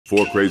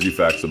4 crazy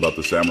facts about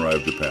the samurai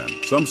of Japan.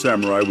 Some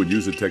samurai would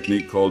use a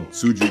technique called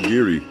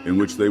tsujigiri, in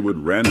which they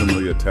would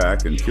randomly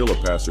attack and kill a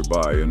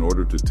passerby in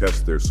order to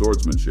test their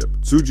swordsmanship.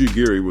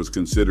 Tsujigiri was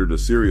considered a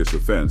serious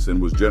offense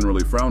and was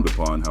generally frowned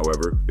upon.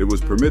 However, it was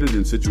permitted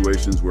in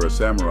situations where a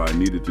samurai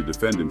needed to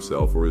defend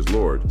himself or his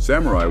lord.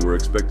 Samurai were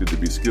expected to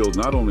be skilled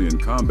not only in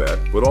combat,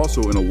 but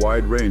also in a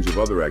wide range of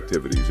other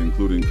activities,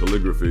 including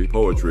calligraphy,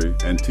 poetry,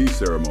 and tea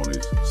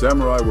ceremonies.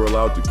 Samurai were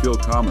allowed to kill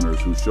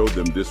commoners who showed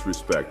them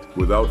disrespect,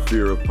 without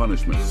fear of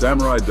punishment.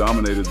 Samurai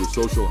dominated the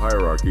social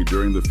hierarchy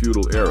during the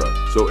feudal era,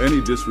 so any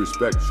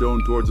disrespect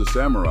shown towards a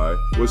samurai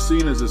was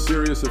seen as a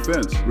serious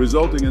offense,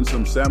 resulting in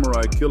some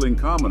samurai killing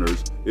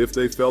commoners if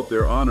they felt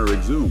their honor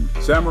exhumed.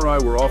 Samurai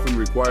were often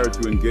required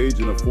to engage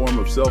in a form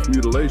of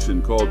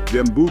self-mutilation called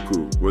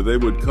gembuku, where they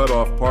would cut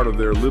off part of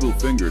their little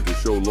finger to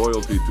show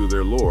loyalty to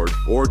their lord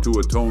or to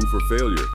atone for failure.